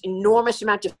with this enormous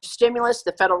amount of stimulus,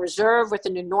 the Federal Reserve with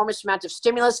an enormous amount of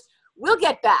stimulus, will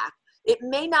get back. It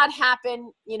may not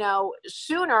happen,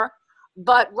 sooner,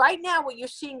 but right now what you're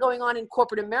seeing going on in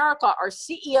corporate America are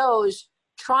CEOs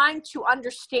trying to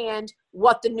understand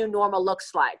what the new normal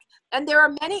looks like. And there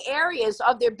are many areas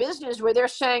of their business where they're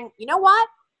saying, you know what?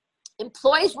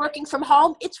 Employees working from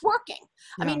home, it's working.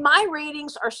 Yeah. I mean, my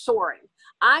ratings are soaring.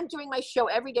 I'm doing my show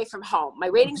every day from home. My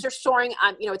ratings are soaring.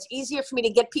 It's easier for me to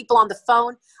get people on the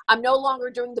phone. I'm no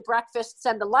longer doing the breakfasts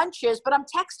and the lunches, but I'm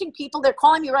texting people. They're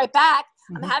calling me right back.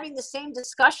 I'm having the same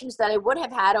discussions that I would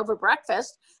have had over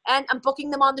breakfast, and I'm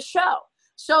booking them on the show.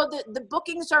 So the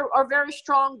bookings are very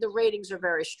strong. The ratings are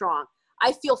very strong.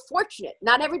 I feel fortunate.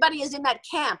 Not everybody is in that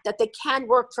camp that they can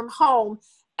work from home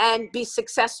and be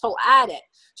successful at it.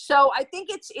 So I think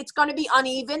it's going to be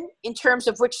uneven in terms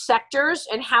of which sectors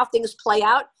and how things play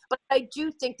out. But I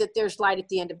do think that there's light at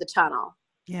the end of the tunnel.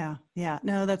 Yeah.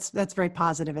 No, that's very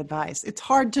positive advice. It's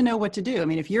hard to know what to do. I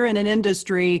mean, if you're in an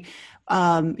industry,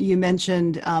 you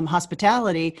mentioned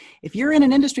hospitality. If you're in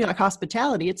an industry like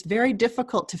hospitality, it's very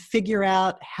difficult to figure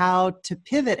out how to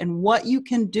pivot and what you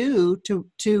can do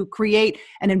to create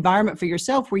an environment for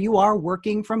yourself where you are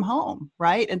working from home,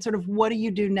 right? And sort of what do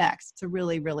you do next? It's a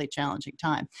really, really challenging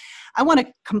time. I want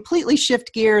to completely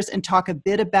shift gears and talk a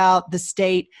bit about the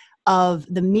state of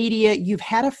the media. You've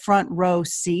had a front row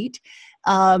seat.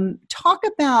 Talk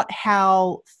about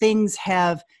how things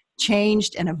have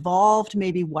changed and evolved,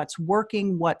 maybe what's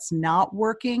working, what's not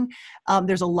working.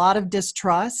 There's a lot of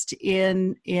distrust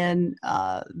in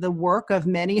the work of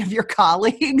many of your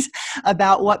colleagues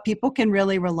about what people can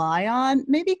really rely on.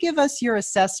 Maybe give us your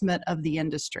assessment of the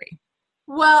industry.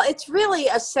 Well, it's really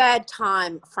a sad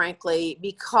time, frankly,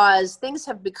 because things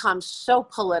have become so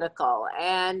political.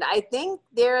 And I think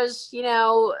there's,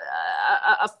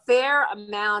 a fair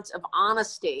amount of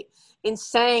honesty in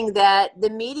saying that the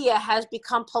media has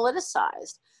become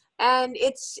politicized. And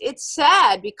it's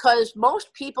sad because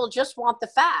most people just want the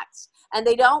facts and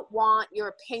they don't want your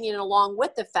opinion along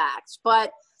with the facts.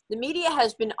 But the media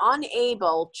has been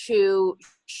unable to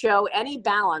show any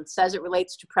balance as it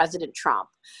relates to President Trump.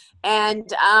 And,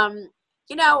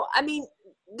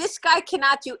 this guy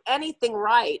cannot do anything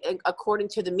right, according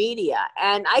to the media.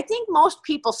 And I think most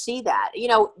people see that.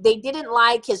 They didn't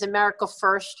like his America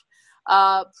First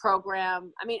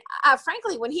program. I mean,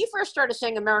 frankly, when he first started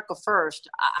saying America First,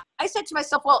 I said to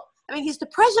myself, well, he's the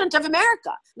president of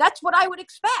America. That's what I would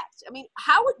expect.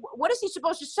 What is he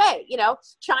supposed to say?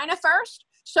 China first?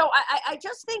 So I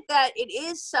just think that it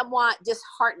is somewhat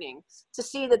disheartening to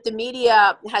see that the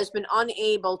media has been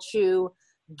unable to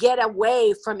get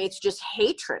away from its just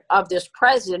hatred of this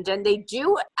president, and they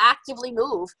do actively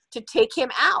move to take him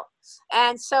out.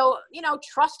 And so,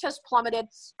 trust has plummeted.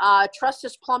 Trust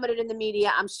has plummeted in the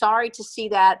media. I'm sorry to see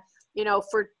that.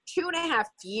 For 2.5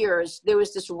 years, there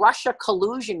was this Russia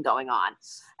collusion going on.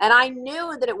 And I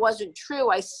knew that it wasn't true.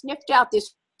 I sniffed out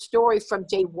this story from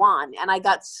day one, and I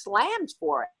got slammed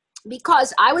for it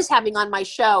because I was having on my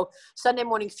show Sunday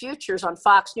Morning Futures on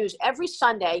Fox News every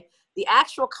Sunday the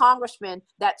actual congressman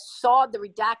that saw the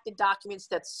redacted documents,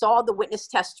 that saw the witness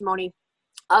testimony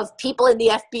of people in the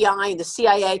FBI and the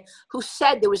CIA who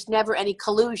said there was never any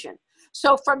collusion.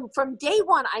 So from day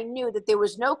one, I knew that there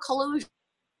was no collusion.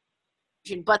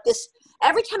 But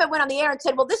every time I went on the air and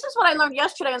said, well, this is what I learned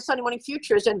yesterday on Sunday Morning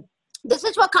Futures, and this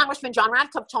is what Congressman John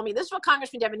Ratcliffe told me, this is what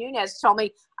Congressman Devin Nunes told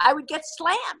me, I would get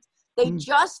slammed. They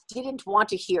just didn't want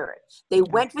to hear it. They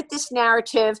went with this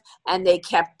narrative and they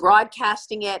kept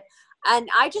broadcasting it. And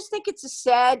I just think it's a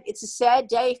sad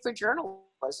day for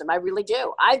journalism. I really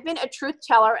do. I've been a truth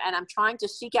teller and I'm trying to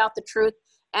seek out the truth,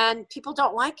 and people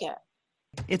don't like it.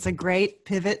 It's a great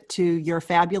pivot to your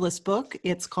fabulous book.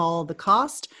 It's called The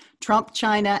Cost: Trump,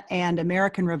 China, and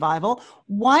American Revival.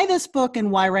 Why this book and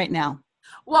why right now?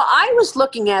 Well, I was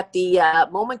looking at the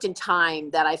moment in time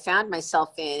that I found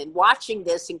myself in, watching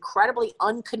this incredibly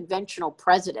unconventional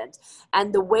president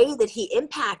and the way that he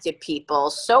impacted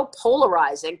people, so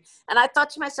polarizing. And I thought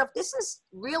to myself, this is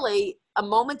really a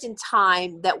moment in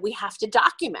time that we have to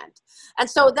document. And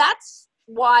so that's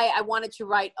why I wanted to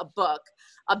write a book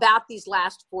about these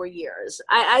last 4 years.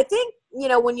 I think,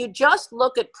 when you just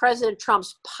look at President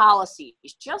Trump's policies,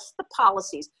 just the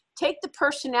policies, take the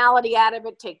personality out of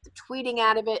it, take the tweeting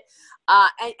out of it,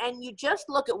 and you just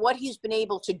look at what he's been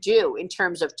able to do in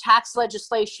terms of tax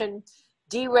legislation,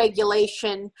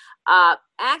 deregulation,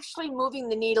 actually moving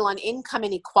the needle on income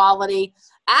inequality,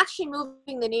 actually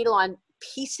moving the needle on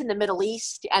peace in the Middle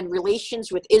East and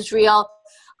relations with Israel.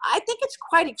 I think it's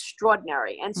quite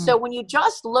extraordinary. And so when you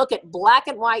just look at black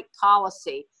and white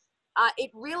policy,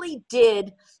 it really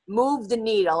did move the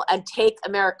needle and take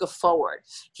America forward.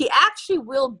 He actually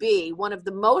will be one of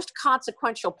the most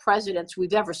consequential presidents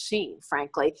we've ever seen,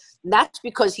 frankly. And that's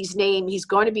because he's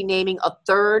going to be naming a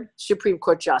third Supreme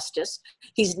Court justice.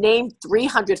 He's named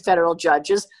 300 federal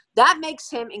judges. That makes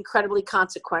him incredibly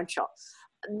consequential.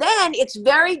 Then it's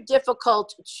very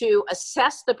difficult to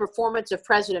assess the performance of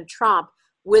President Trump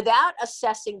without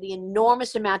assessing the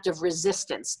enormous amount of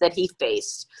resistance that he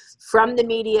faced from the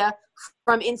media,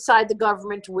 from inside the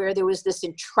government, where there was this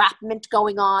entrapment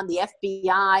going on, the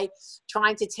FBI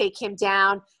trying to take him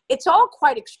down. It's all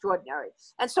quite extraordinary.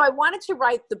 And so I wanted to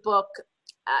write the book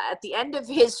at the end of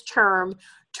his term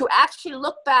to actually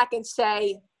look back and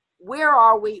say, where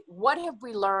are we? What have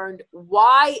we learned?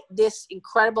 Why this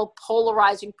incredible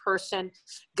polarizing person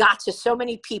got to so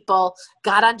many people,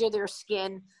 got under their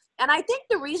skin. And I think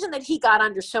the reason that he got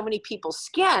under so many people's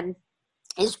skin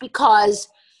is because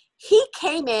he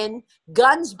came in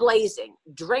guns blazing,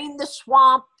 drained the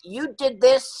swamp. You did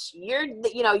this. You're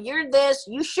this.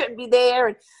 You shouldn't be there.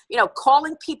 And,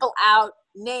 calling people out,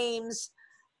 names.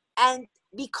 And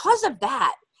because of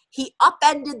that, he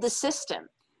upended the system.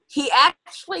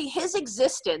 His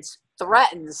existence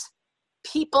threatens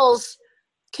people's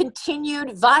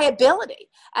continued viability.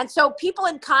 And so people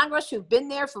in Congress who've been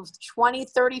there for 20,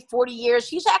 30, 40 years,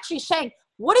 he's actually saying,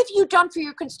 what have you done for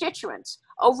your constituents?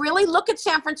 Oh, really? Look at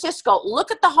San Francisco.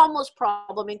 Look at the homeless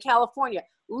problem in California.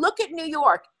 Look at New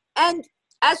York. And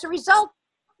as a result,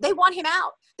 they want him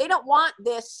out. They don't want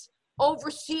this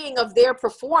overseeing of their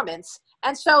performance.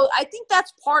 And so I think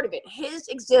that's part of it. His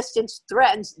existence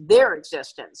threatens their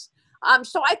existence.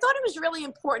 So I thought it was really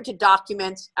important to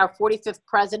document our 45th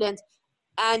president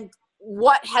and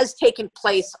what has taken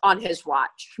place on his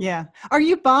watch. Yeah. Are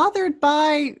you bothered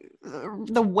by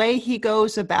the way he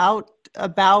goes about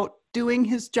doing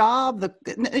his job?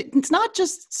 It's not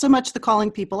just so much the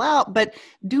calling people out, but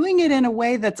doing it in a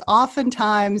way that's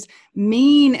oftentimes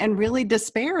mean and really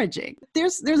disparaging.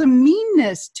 There's a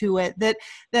meanness to it that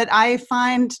I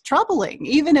find troubling,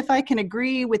 even if I can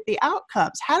agree with the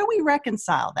outcomes. How do we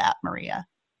reconcile that, Maria?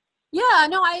 Yeah,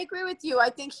 no, I agree with you. I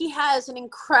think he has an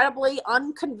incredibly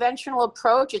unconventional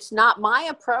approach. It's not my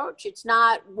approach. It's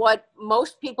not what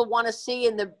most people want to see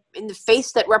in the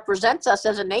face that represents us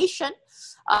as a nation,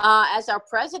 as our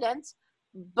president.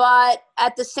 But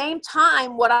at the same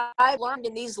time, what I've learned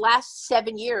in these last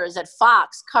 7 years at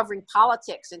Fox, covering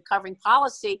politics and covering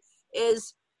policy,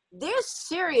 is there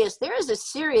is a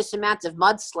serious amount of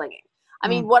mudslinging. I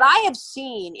mean, what I have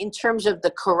seen in terms of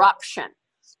the corruption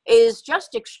is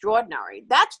just extraordinary.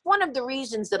 That's one of the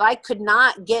reasons that I could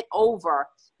not get over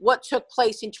what took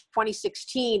place in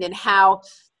 2016 and how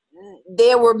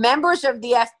there were members of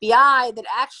the FBI that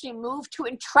actually moved to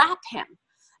entrap him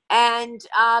and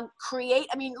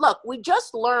look, we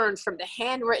just learned from the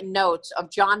handwritten notes of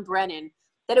John Brennan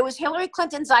that it was Hillary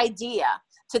Clinton's idea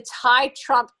to tie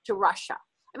Trump to Russia.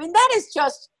 I mean, that is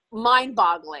just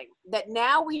mind-boggling that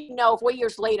now we know 4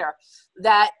 years later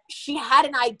that she had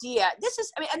an idea.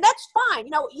 And that's fine.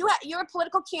 You're a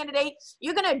political candidate.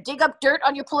 You're going to dig up dirt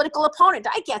on your political opponent.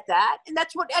 I get that. And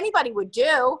that's what anybody would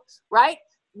do, right?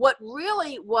 What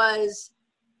really was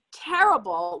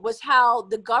terrible was how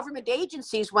the government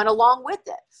agencies went along with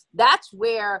it. That's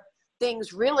where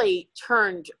things really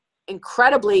turned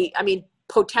incredibly,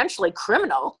 potentially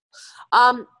criminal.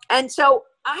 And so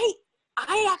I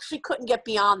actually couldn't get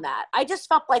beyond that. I just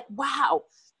felt like, wow,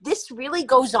 this really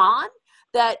goes on?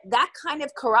 That kind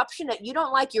of corruption, that you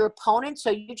don't like your opponent, so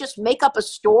you just make up a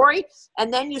story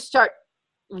and then you start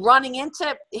running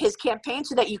into his campaign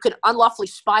so that you could unlawfully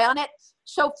spy on it.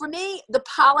 So for me, the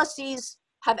policies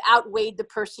have outweighed the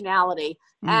personality,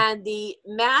 and the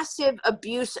massive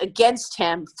abuse against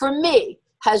him, for me,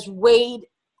 has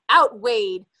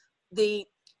outweighed the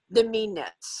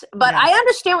meanness. But I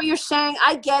understand what you're saying.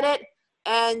 I get it.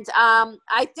 And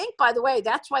I think, by the way,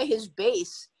 that's why his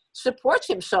base supports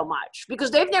him so much,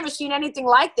 because they've never seen anything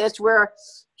like this where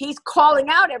he's calling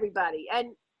out everybody.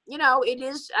 And, it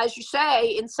is, as you say,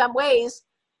 in some ways,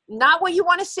 not what you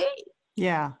want to see.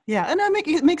 Yeah, yeah. And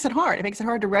it makes it hard. It makes it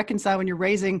hard to reconcile when you're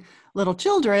raising little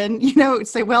children,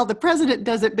 say, well, the president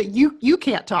does it, but you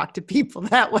can't talk to people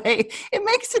that way. It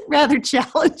makes it rather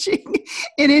challenging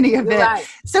in any You're event. right.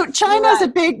 So You're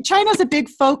right. China's a big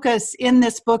focus in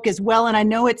this book as well. And I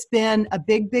know it's been a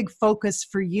big focus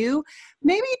for you.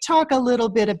 Maybe talk a little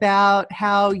bit about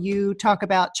how you talk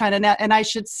about China now. And I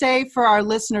should say for our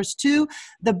listeners too,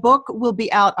 the book will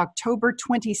be out October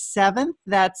 27th.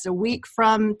 That's a week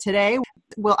from today.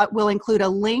 We'll include a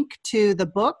link to the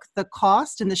book, the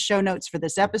cost, and the show notes for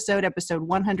this episode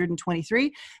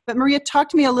 123. But Maria, talk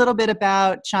to me a little bit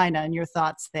about China and your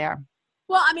thoughts there.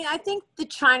 Well, I mean, I think that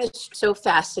China is so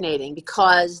fascinating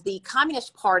because the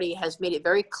Communist Party has made it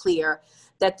very clear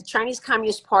that the Chinese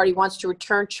Communist Party wants to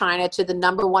return China to the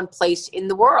number one place in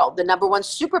the world, the number one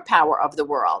superpower of the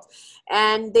world.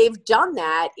 And they've done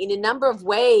that in a number of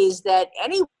ways that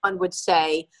anyone would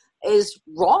say is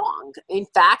wrong. In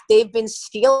fact, they've been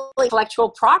stealing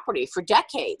intellectual property for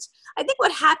decades. I think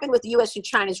what happened with the U.S. and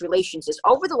China's relations is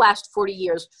over the last 40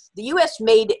 years, the U.S.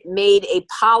 made a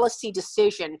policy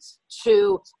decision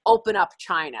to open up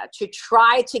China, to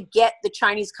try to get the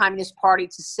Chinese Communist Party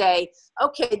to say,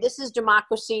 okay, this is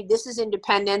democracy, this is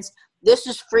independence, this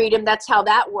is freedom. That's how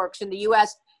that works in the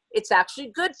U.S. It's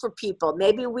actually good for people.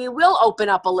 Maybe we will open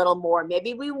up a little more.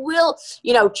 Maybe we will,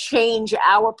 change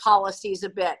our policies a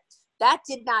bit. That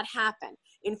did not happen.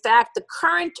 In fact, the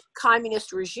current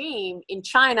communist regime in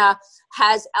China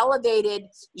has elevated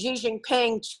Xi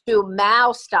Jinping to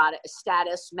Mao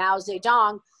status, Mao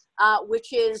Zedong,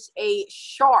 which is a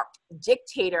sharp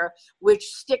dictator which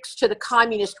sticks to the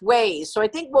communist ways. So I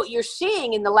think what you're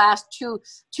seeing in the last two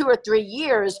or 3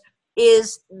 years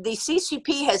is the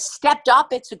CCP has stepped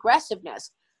up its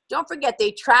aggressiveness. Don't forget,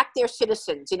 they track their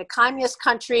citizens. In a communist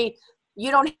country, you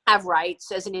don't have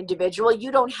rights as an individual.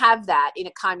 You don't have that in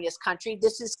a communist country.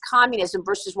 This is communism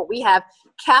versus what we have,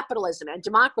 capitalism and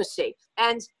democracy.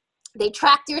 And they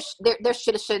track their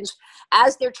citizens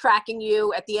as they're tracking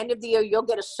you. At the end of the year, you'll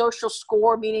get a social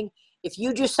score, meaning if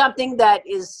you do something that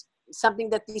is something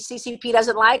that the CCP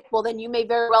doesn't like, well, then you may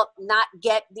very well not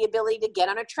get the ability to get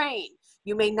on a train.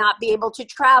 You may not be able to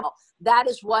travel. That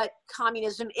is what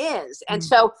communism is. And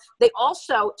so they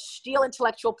also steal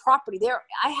intellectual property.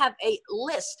 I have a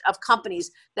list of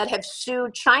companies that have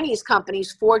sued Chinese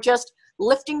companies for just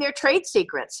lifting their trade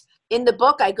secrets. In the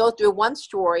book, I go through one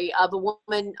story of a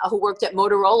woman who worked at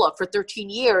Motorola for 13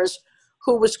 years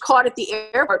who was caught at the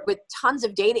airport with tons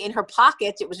of data in her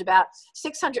pockets. It was about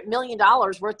 $600 million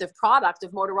worth of product of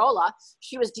Motorola.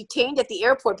 She was detained at the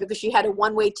airport because she had a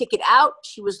one-way ticket out.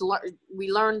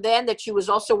 We learned then that she was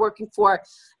also working for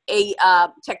a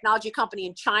technology company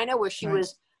in China where she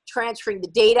was transferring the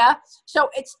data. So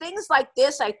it's things like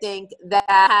this, I think, that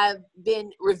have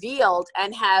been revealed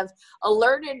and have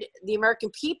alerted the American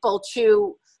people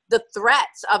to the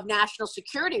threats of national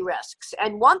security risks.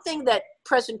 And one thing that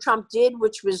President Trump did,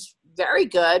 which was very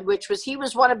good, which was he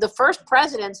was one of the first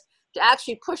presidents to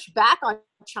actually push back on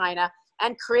China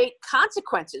and create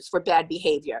consequences for bad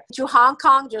behavior. To Hong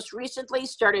Kong just recently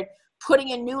started putting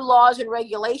in new laws and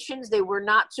regulations. They were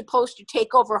not supposed to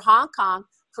take over Hong Kong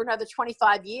for another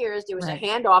 25 years. There was a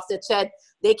handoff that said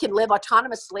they can live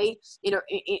autonomously,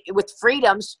 with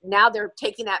freedoms. Now they're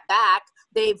taking that back.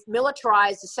 They've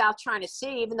militarized the South China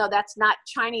Sea, even though that's not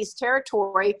Chinese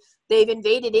territory. They've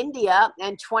invaded India,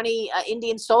 and 20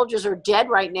 Indian soldiers are dead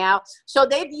right now. So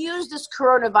they've used this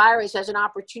coronavirus as an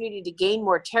opportunity to gain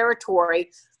more territory.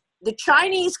 The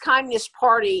Chinese Communist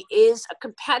Party is a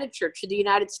competitor to the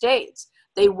United States.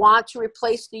 They want to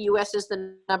replace the U.S. as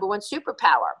the number one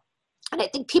superpower. And I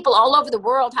think people all over the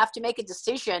world have to make a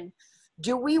decision.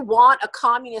 Do we want a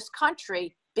communist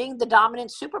country being the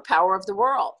dominant superpower of the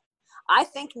world? I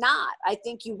think not. I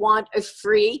think you want a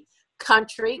free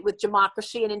country with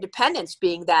democracy and independence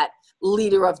being that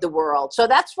leader of the world. So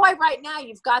that's why right now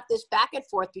you've got this back and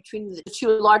forth between the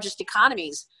two largest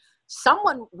economies.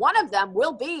 One of them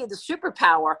will be the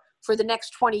superpower for the next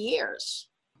 20 years.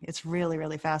 It's really,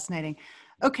 really fascinating.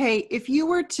 Okay, if you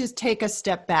were to take a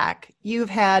step back, you've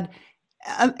had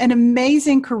an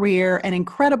amazing career and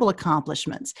incredible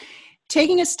accomplishments.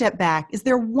 Taking a step back, is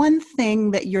there one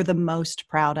thing that you're the most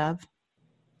proud of?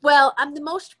 Well, I'm the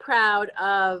most proud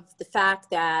of the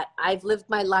fact that I've lived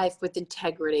my life with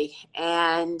integrity,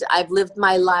 and I've lived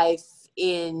my life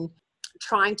in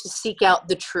trying to seek out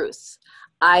the truth.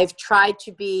 I've tried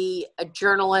to be a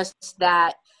journalist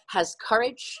that has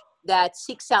courage, that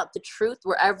seeks out the truth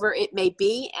wherever it may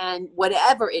be and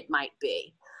whatever it might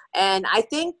be. And I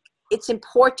think it's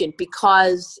important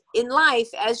because in life,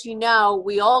 as you know,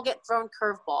 we all get thrown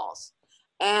curveballs,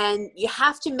 and you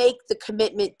have to make the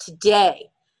commitment today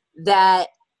that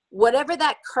whatever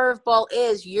that curveball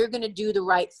is, you're going to do the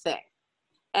right thing.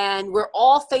 And we're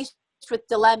all faced with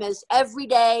dilemmas every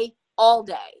day, all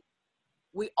day.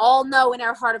 We all know in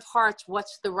our heart of hearts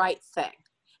what's the right thing.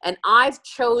 And I've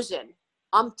chosen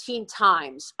umpteen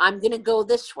times, I'm going to go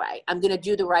this way. I'm going to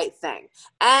do the right thing.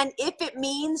 And if it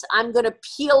means I'm going to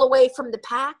peel away from the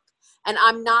pack and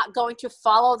I'm not going to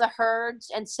follow the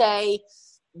herds and say,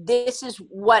 this is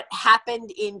what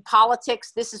happened in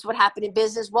politics, this is what happened in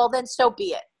business, well, then so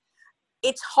be it.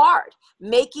 It's hard.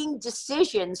 Making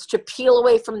decisions to peel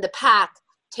away from the pack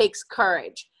takes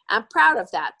courage. I'm proud of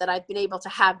that I've been able to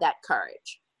have that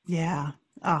courage. Yeah.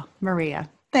 Oh, Maria,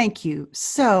 thank you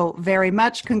so very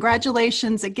much.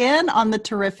 Congratulations again on the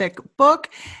terrific book.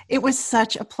 It was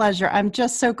such a pleasure. I'm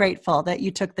just so grateful that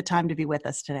you took the time to be with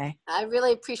us today. I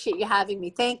really appreciate you having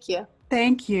me. Thank you.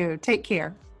 Thank you. Take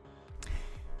care.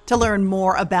 To learn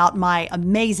more about my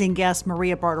amazing guest,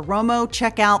 Maria Bartiromo,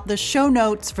 check out the show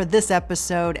notes for this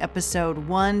episode, episode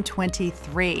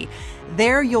 123.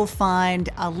 There you'll find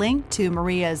a link to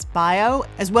Maria's bio,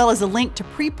 as well as a link to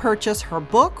pre-purchase her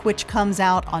book, which comes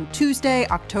out on Tuesday,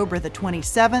 October the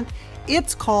 27th.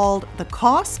 It's called The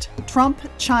Cost, Trump,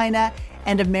 China,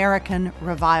 and American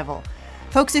Revival.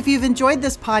 Folks, if you've enjoyed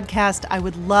this podcast, I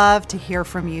would love to hear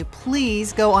from you.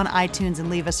 Please go on iTunes and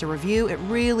leave us a review. It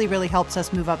really, really helps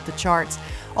us move up the charts.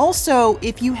 Also,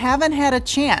 if you haven't had a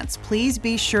chance, please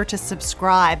be sure to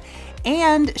subscribe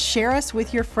and share us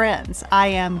with your friends. I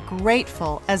am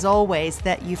grateful, as always,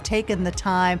 that you've taken the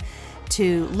time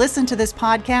to listen to this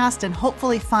podcast and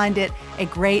hopefully find it a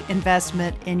great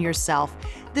investment in yourself.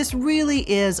 This really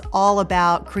is all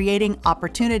about creating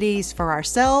opportunities for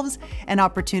ourselves and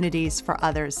opportunities for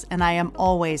others. And I am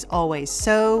always, always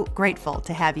so grateful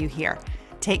to have you here.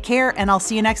 Take care, and I'll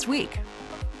see you next week.